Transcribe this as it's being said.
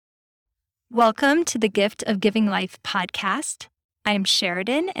Welcome to the Gift of Giving Life podcast. I'm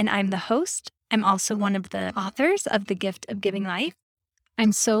Sheridan and I'm the host. I'm also one of the authors of The Gift of Giving Life.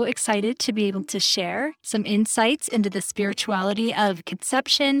 I'm so excited to be able to share some insights into the spirituality of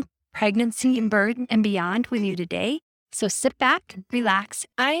conception, pregnancy, and birth and beyond with you today. So sit back, relax.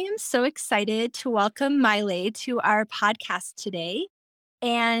 I am so excited to welcome Maile to our podcast today.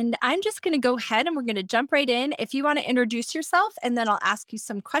 And I'm just going to go ahead and we're going to jump right in. If you want to introduce yourself, and then I'll ask you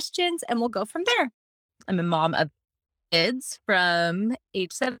some questions and we'll go from there. I'm a mom of kids from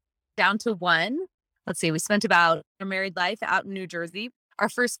age 7 down to 1. Let's see, we spent about our married life out in New Jersey, our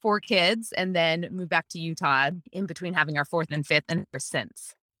first 4 kids, and then moved back to Utah in between having our 4th and 5th and ever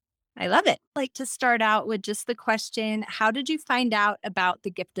since. I love it. I'd like to start out with just the question, how did you find out about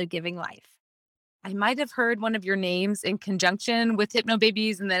the gift of giving life? I might have heard one of your names in conjunction with Hypno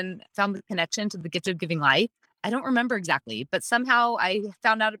Babies and then found the connection to the gift of giving life. I don't remember exactly, but somehow I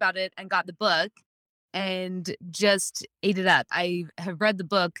found out about it and got the book and just ate it up. I have read the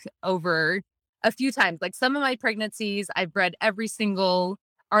book over a few times. Like some of my pregnancies, I've read every single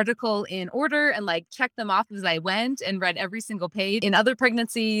article in order and like checked them off as I went and read every single page. In other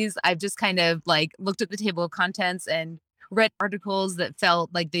pregnancies, I've just kind of like looked at the table of contents and read articles that felt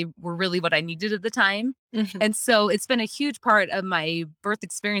like they were really what I needed at the time. Mhm. And so it's been a huge part of my birth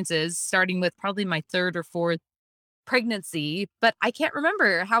experiences, starting with probably my 3rd or 4th pregnancy, but I can't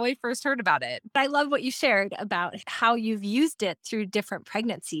remember how I first heard about it. I love what you shared about how you've used it through different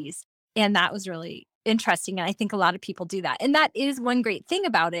pregnancies. And that was really interesting. And I think a lot of people do that. And that is one great thing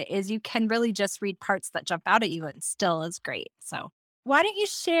about it is you can really just read parts that jump out at you and still is great. So why don't you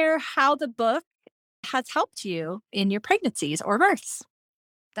share how the book has helped you in your pregnancies or births?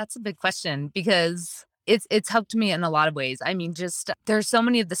 That's a big question because it's helped me in a lot of ways. I mean, just there's so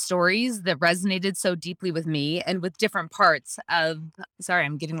many of the stories that resonated so deeply with me and with different parts of sorry,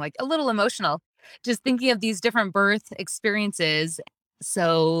 I'm getting like a little emotional just thinking of these different birth experiences.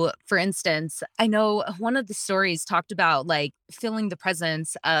 So, for instance, I know one of the stories talked about like feeling the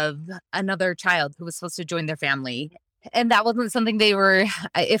presence of another child who was supposed to join their family. And that wasn't something they were,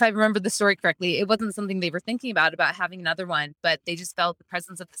 if I remember the story correctly, it wasn't something they were thinking about having another one, but they just felt the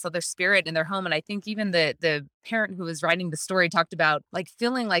presence of this other spirit in their home. And I think even the parent who was writing the story talked about like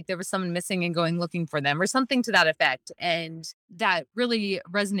feeling like there was someone missing and going looking for them or something to that effect. And that really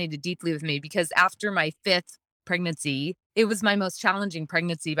resonated deeply with me because after my 5th pregnancy, it was my most challenging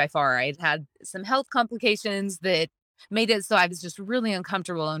pregnancy by far. I had some health complications that made it so I was just really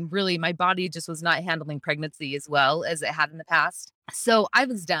uncomfortable and really my body just was not handling pregnancy as well as it had in the past. So I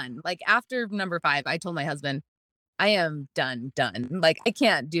was done. Like after number 5, I told my husband, I am done. Like I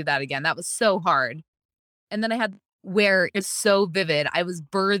can't do that again. That was so hard. And then I had where it's so vivid. I was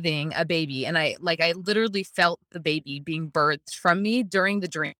birthing a baby and I literally felt the baby being birthed from me during the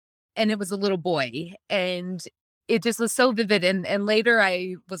dream. And it was a little boy. And it just was so vivid. And later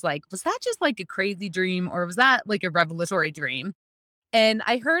I was like, was that just like a crazy dream or was that like a revelatory dream? And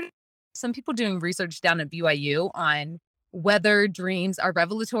I heard some people doing research down at BYU on whether dreams are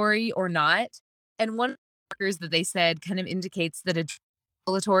revelatory or not. And one of the markers that they said kind of indicates that it's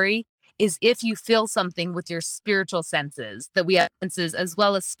revelatory is if you feel something with your spiritual senses, that we have senses as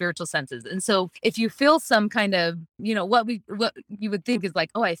well as spiritual senses. And so if you feel some kind of, what you would think is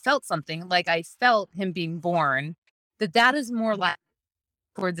like, oh, I felt something, like I felt him being born, that is more like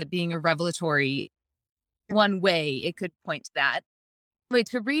towards it being a revelatory one way it could point to that. Wait,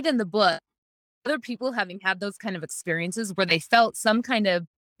 to read in the book, other people having had those kind of experiences where they felt some kind of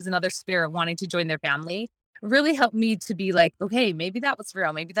as another spirit wanting to join their family really helped me to be like, okay, maybe that was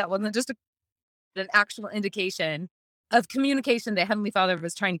real. Maybe that wasn't just an actual indication of communication that Heavenly Father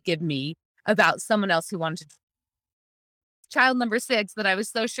was trying to give me about someone else who wanted to. Child number 6 that I was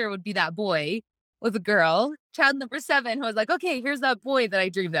so sure would be that boy was a girl. Child number 7 who was like, okay, here's that boy that I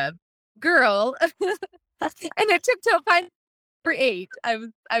dreamed of. Girl. And it took till 5 or 8.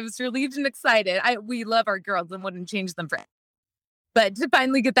 I was relieved and excited. We love our girls and wouldn't change them for. But to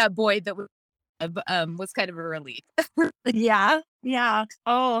finally get that boy that was kind of a relief. Yeah. Yeah.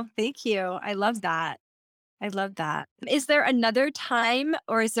 Oh, thank you. I love that. I love that. Is there another time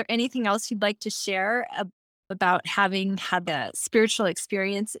or is there anything else you'd like to share about having had a spiritual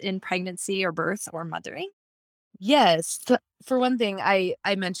experience in pregnancy or birth or mothering? Yes. For one thing, I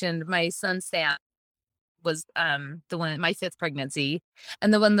mentioned my son Sam was the one my 5th pregnancy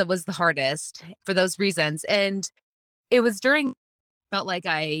and the one that was the hardest for those reasons. And it was during felt like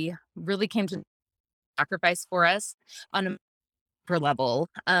I really came to sacrifice for us on a per level.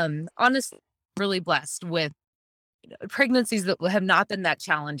 Honestly, really blessed with pregnancies that have not been that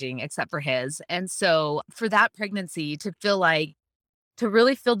challenging except for his. And so for that pregnancy to feel like to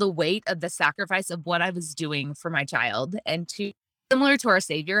really feel the weight of the sacrifice of what I was doing for my child, and to similar to our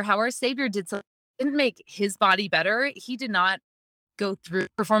Savior, how our Savior didn't make his body better. He did not go through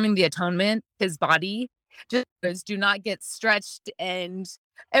performing the atonement, his body just do not get stretched, and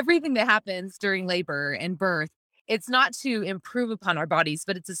everything that happens during labor and birth, it's not to improve upon our bodies,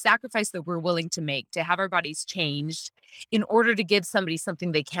 but it's a sacrifice that we're willing to make to have our bodies changed in order to give somebody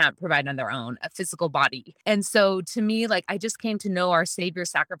something they can't provide on their own, a physical body. And so to me, like, I just came to know our Savior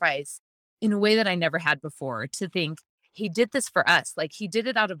sacrifice in a way that I never had before, to think he did this for us. Like, he did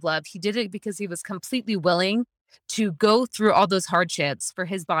it out of love. He did it because he was completely willing to go through all those hardships for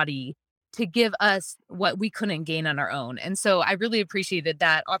his body to give us what we couldn't gain on our own. And so I really appreciated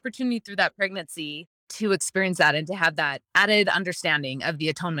that opportunity through that pregnancy to experience that and to have that added understanding of the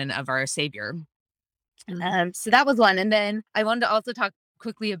atonement of our Savior. So that was one. And then I wanted to also talk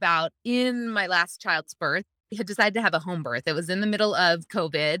quickly about, in my last child's birth, I had decided to have a home birth. It was in the middle of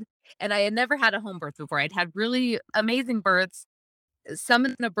COVID, and I had never had a home birth before. I'd had really amazing births, some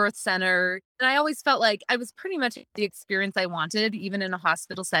in a birth center. And I always felt like I was pretty much the experience I wanted, even in a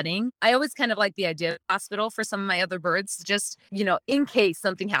hospital setting. I always kind of liked the idea of hospital for some of my other births, just, in case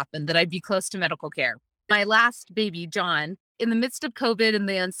something happened, that I'd be close to medical care. My last baby, John, in the midst of COVID and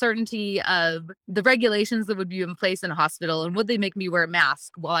the uncertainty of the regulations that would be in place in a hospital, and would they make me wear a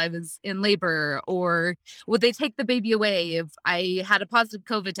mask while I was in labor, or would they take the baby away if I had a positive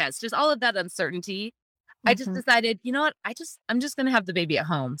COVID test, just all of that uncertainty, I just Mhm. decided, you know what? I'm just going to have the baby at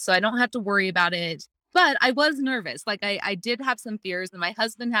home, so I don't have to worry about it. But I was nervous. Like, I did have some fears, and my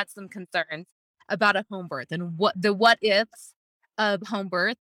husband had some concerns about a home birth and what ifs of home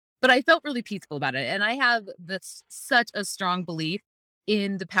birth. But I felt really peaceful about it. And I have this such a strong belief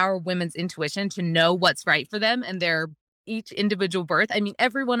in the power of women's intuition to know what's right for them and their each individual birth. I mean,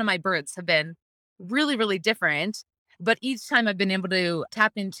 every one of my births have been really, really different. But each time I've been able to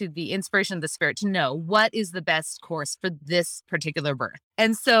tap into the inspiration of the spirit to know what is the best course for this particular birth.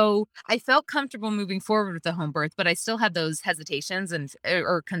 And so I felt comfortable moving forward with the home birth, but I still had those hesitations and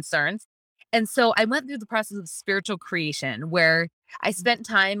or concerns. And so I went through the process of spiritual creation, where I spent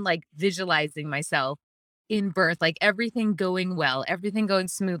time like visualizing myself in birth, like everything going well, everything going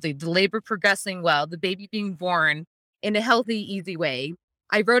smoothly, the labor progressing well, the baby being born in a healthy, easy way.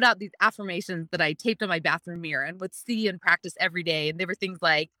 I wrote out these affirmations that I taped on my bathroom mirror and would see and practice every day. And they were things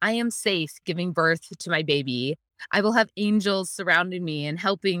like, I am safe giving birth to my baby. I will have angels surrounding me and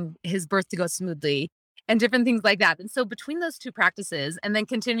helping his birth to go smoothly, and different things like that. And so between those two practices, and then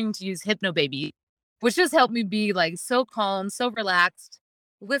continuing to use Hypnobaby, which just helped me be like so calm, so relaxed,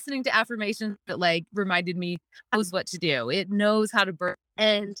 listening to affirmations that like reminded me knows what to do. It knows how to birth.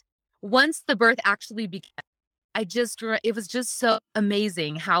 And once the birth actually began, it was just so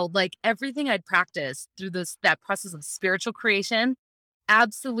amazing how like everything I'd practiced through that process of spiritual creation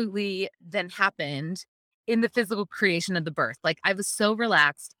absolutely then happened in the physical creation of the birth. Like, I was so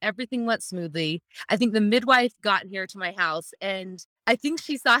relaxed. Everything went smoothly. I think the midwife got here to my house, and I think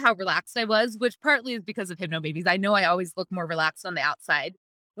she saw how relaxed I was, which partly is because of Hypnobabies. I know I always look more relaxed on the outside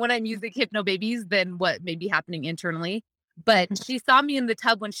when I'm using Hypnobabies than what may be happening internally. But she saw me in the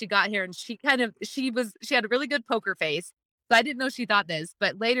tub when she got here, and she had a really good poker face. So I didn't know she thought this,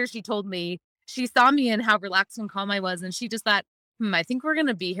 but later she told me she saw me and how relaxed and calm I was, and she just thought, I think we're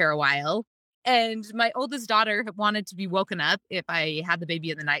gonna be here a while. And my oldest daughter had wanted to be woken up if I had the baby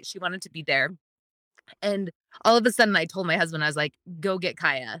in the night. She wanted to be there. And all of a sudden I told my husband, I was like, go get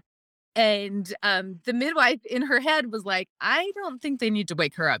Kaya. And the midwife in her head was like, I don't think they need to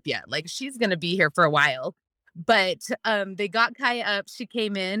wake her up yet. Like, she's gonna be here for a while. But they got Kaya up, she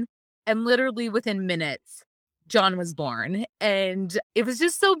came in, and literally within minutes, John was born. And it was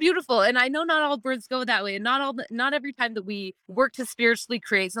just so beautiful. And I know not all births go that way. And not every time that we work to spiritually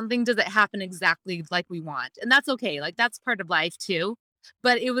create something does it happen exactly like we want. And that's okay. Like, that's part of life too.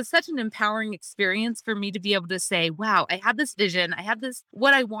 But it was such an empowering experience for me to be able to say, wow, I had this vision. I had this,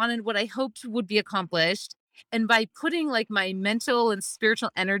 what I wanted, what I hoped would be accomplished. And by putting like my mental and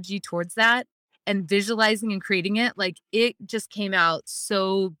spiritual energy towards that and visualizing and creating it, like, it just came out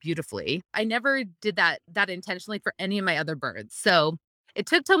so beautifully. I never did that intentionally for any of my other birds. So it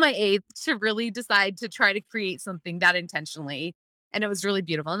took till my eighth to really decide to try to create something that intentionally. And it was really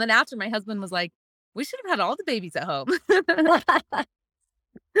beautiful. And then after, my husband was like, we should have had all the babies at home.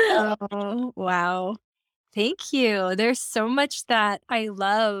 Oh, wow. Thank you. There's so much that I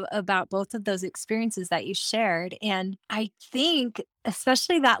love about both of those experiences that you shared. And I think,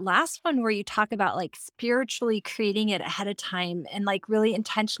 especially that last one where you talk about like spiritually creating it ahead of time and like really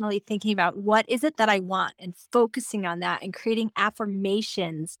intentionally thinking about what is it that I want and focusing on that and creating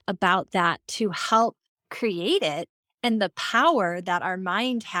affirmations about that to help create it. and the power that our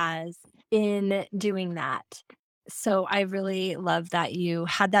mind has in doing that. So I really love that you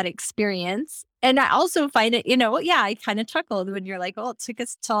had that experience. And I also find it, yeah, I kind of chuckled when you're like, "Oh, it took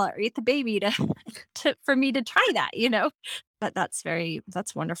us till I ate the baby to, for me to try that." But that's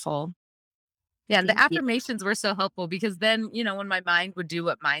wonderful. Yeah, and the Thank you. affirmations were so helpful because then, when my mind would do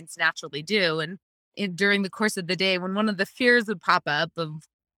what minds naturally do, and during the course of the day, when one of the fears would pop up of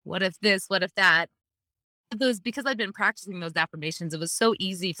what if this, what if that, those because I've been practicing those affirmations, it was so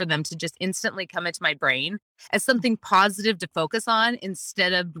easy for them to just instantly come into my brain as something positive to focus on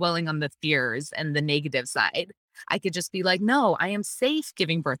instead of dwelling on the fears and the negative side. I could just be like, no, I am safe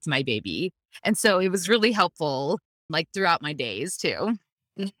giving birth to my baby. And so it was really helpful, like throughout my days too.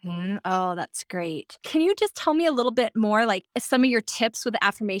 Oh, that's great. Can you just tell me a little bit more, like some of your tips with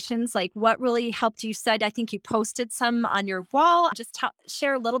affirmations? Like what really helped you said, I think you posted some on your wall. Just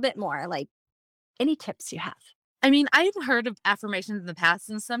share a little bit more, like any tips you have. I mean, I've heard of affirmations in the past,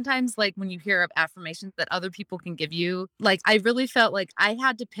 and sometimes, like, when you hear of affirmations that other people can give you, like, I really felt like I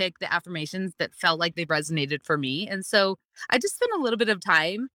had to pick the affirmations that felt like they resonated for me. And so I just spent a little bit of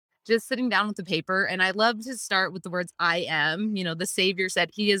time just sitting down with the paper. And I love to start with the words I am. The Savior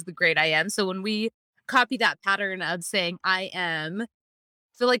said, He is the great I am. So when we copy that pattern of saying I am,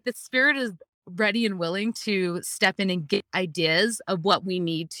 feel like the spirit is ready and willing to step in and get ideas of what we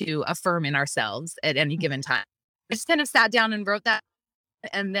need to affirm in ourselves at any given time. I just kind of sat down and wrote that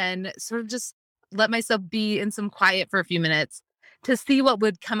and then sort of just let myself be in some quiet for a few minutes to see what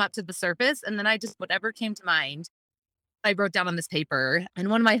would come up to the surface. And then I just, whatever came to mind, I wrote down on this paper. And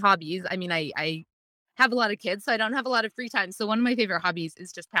one of my hobbies, I mean, I have a lot of kids, so I don't have a lot of free time. So one of my favorite hobbies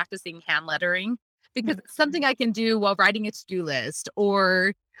is just practicing hand lettering because it's something I can do while writing a to-do list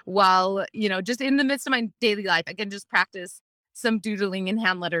or while, just in the midst of my daily life. I can just practice some doodling and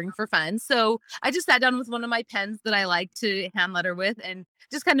hand lettering for fun. So I just sat down with one of my pens that I like to hand letter with and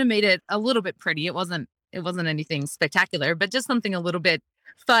just kind of made it a little bit pretty. It wasn't anything spectacular, but just something a little bit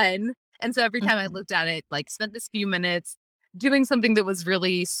fun. And so every time I looked at it, like spent this few minutes doing something that was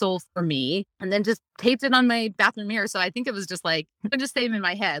really soul for me and then just taped it on my bathroom mirror. So I think it was just like, I just say them in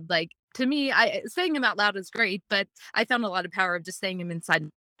my head. Like to me, saying them out loud is great, but I found a lot of power of just saying them inside.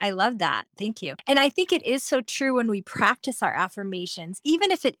 I love that. Thank you. And I think it is so true when we practice our affirmations,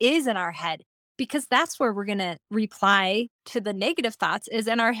 even if it is in our head, because that's where we're going to reply to the negative thoughts is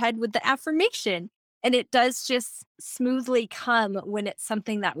in our head with the affirmation. And it does just smoothly come when it's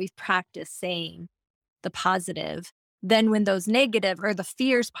something that we've practiced saying, the positive. Then when those negative or the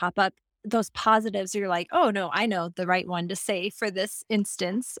fears pop up, those positives, you're like, oh no, I know the right one to say for this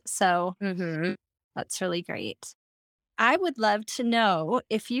instance. So Mhm. that's really great. I would love to know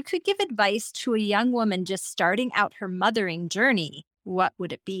if you could give advice to a young woman just starting out her mothering journey, what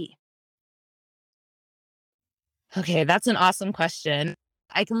would it be? Okay, that's an awesome question.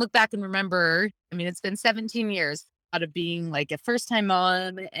 I can look back and remember, I mean, it's been 17 years out of being like a first time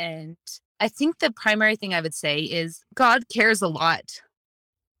mom. And I think the primary thing I would say is God cares a lot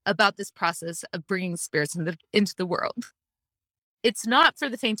about this process of bringing spirits into the world. It's not for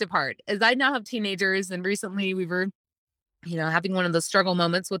the faint of heart. As I now have teenagers, and recently we were, having one of those struggle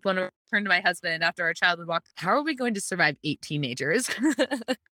moments with turned to my husband after our child would walk. How are we going to survive 8 teenagers?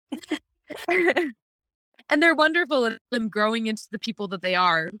 And they're wonderful and them growing into the people that they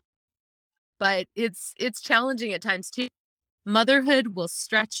are. But it's challenging at times too. Motherhood will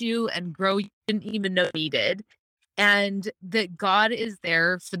stretch you and grow you didn't even know needed. And that God is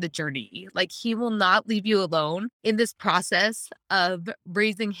there for the journey. Like he will not leave you alone in this process of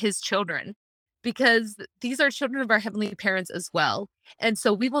raising his children because these are children of our heavenly parents as well. And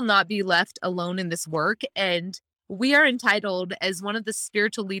so we will not be left alone in this work. And we are entitled as one of the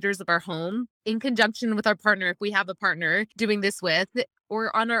spiritual leaders of our home in conjunction with our partner, if we have a partner doing this with,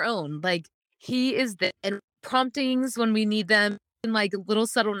 or on our own. Like he is the and promptings when we need them and like little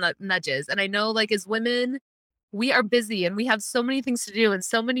subtle nudges. And I know like as women, we are busy and we have so many things to do and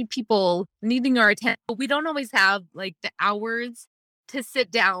so many people needing our attention. But we don't always have like the hours to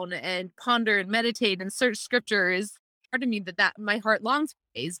sit down and ponder and meditate and search scriptures. Part of me that my heart longs for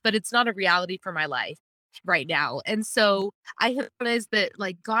ways, but it's not a reality for my life right now. And so I have realized that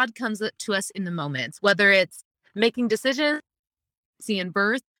like God comes to us in the moments, whether it's making decisions, seeing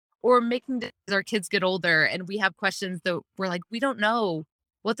birth, or making as our kids get older and we have questions that we're like, we don't know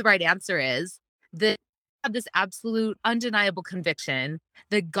what the right answer is. That have this absolute undeniable conviction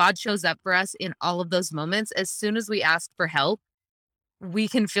that God shows up for us in all of those moments. As soon as we ask for help, we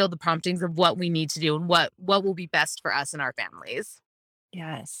can feel the promptings of what we need to do and what will be best for us and our families.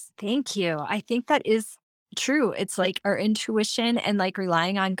 Yes. Thank you. I think that is true. It's like our intuition and like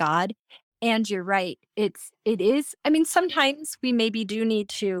relying on God. And you're right. It is. I mean, sometimes we maybe do need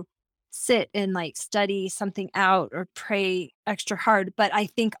to sit and like study something out or pray extra hard. But I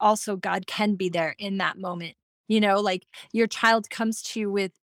think also God can be there in that moment. Like your child comes to you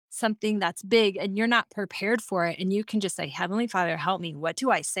with something that's big and you're not prepared for it. And you can just say, Heavenly Father, help me. What do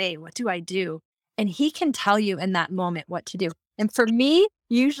I say? What do I do? And He can tell you in that moment what to do. And for me,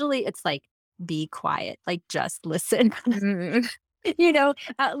 usually it's like, be quiet, like just listen. Mm.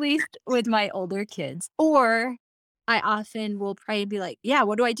 At least with my older kids. Or I often will pray and be like, yeah,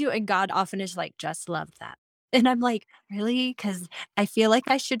 what do I do? And God often is like, just love that. And I'm like, really? Because I feel like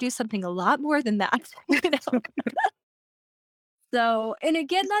I should do something a lot more than that. you know? So, and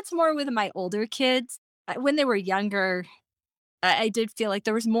again, that's more with my older kids. When they were younger, I did feel like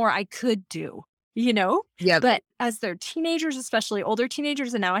there was more I could do, you know? Yep. But as they're teenagers, especially older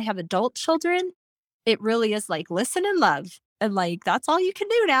teenagers, and now I have adult children, it really is like listen and love. And like, that's all you can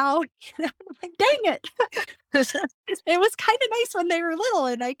do now. I'm like, dang it. It was kind of nice when they were little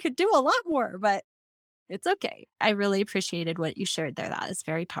and I could do a lot more, but it's okay. I really appreciated what you shared there. That is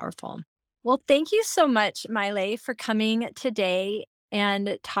very powerful. Well, thank you so much, Maile, for coming today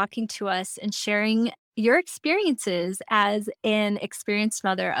and talking to us and sharing your experiences as an experienced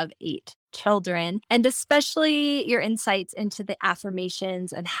mother of 8 children, and especially your insights into the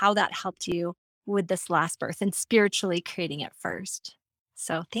affirmations and how that helped you with this last birth and spiritually creating it first.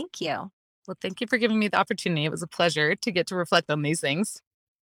 So, thank you. Well, thank you for giving me the opportunity. It was a pleasure to get to reflect on these things.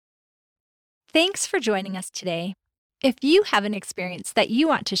 Thanks for joining us today. If you have an experience that you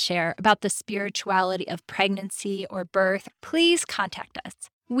want to share about the spirituality of pregnancy or birth, please contact us.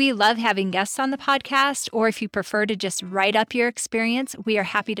 We love having guests on the podcast, or if you prefer to just write up your experience, we are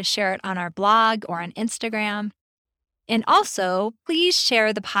happy to share it on our blog or on Instagram. And also, please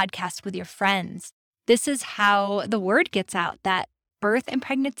share the podcast with your friends. This is how the word gets out that birth and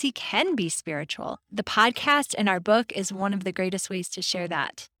pregnancy can be spiritual. The podcast and our book is one of the greatest ways to share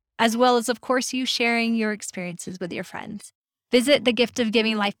that, as well as, of course, you sharing your experiences with your friends. Visit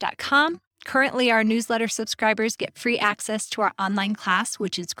thegiftofgivinglife.com. Currently, our newsletter subscribers get free access to our online class,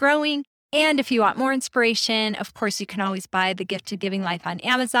 which is growing. And if you want more inspiration, of course, you can always buy The Gift of Giving Life on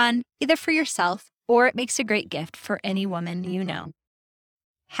Amazon, either for yourself or it makes a great gift for any woman you know.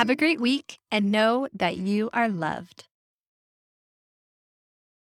 Have a great week and know that you are loved.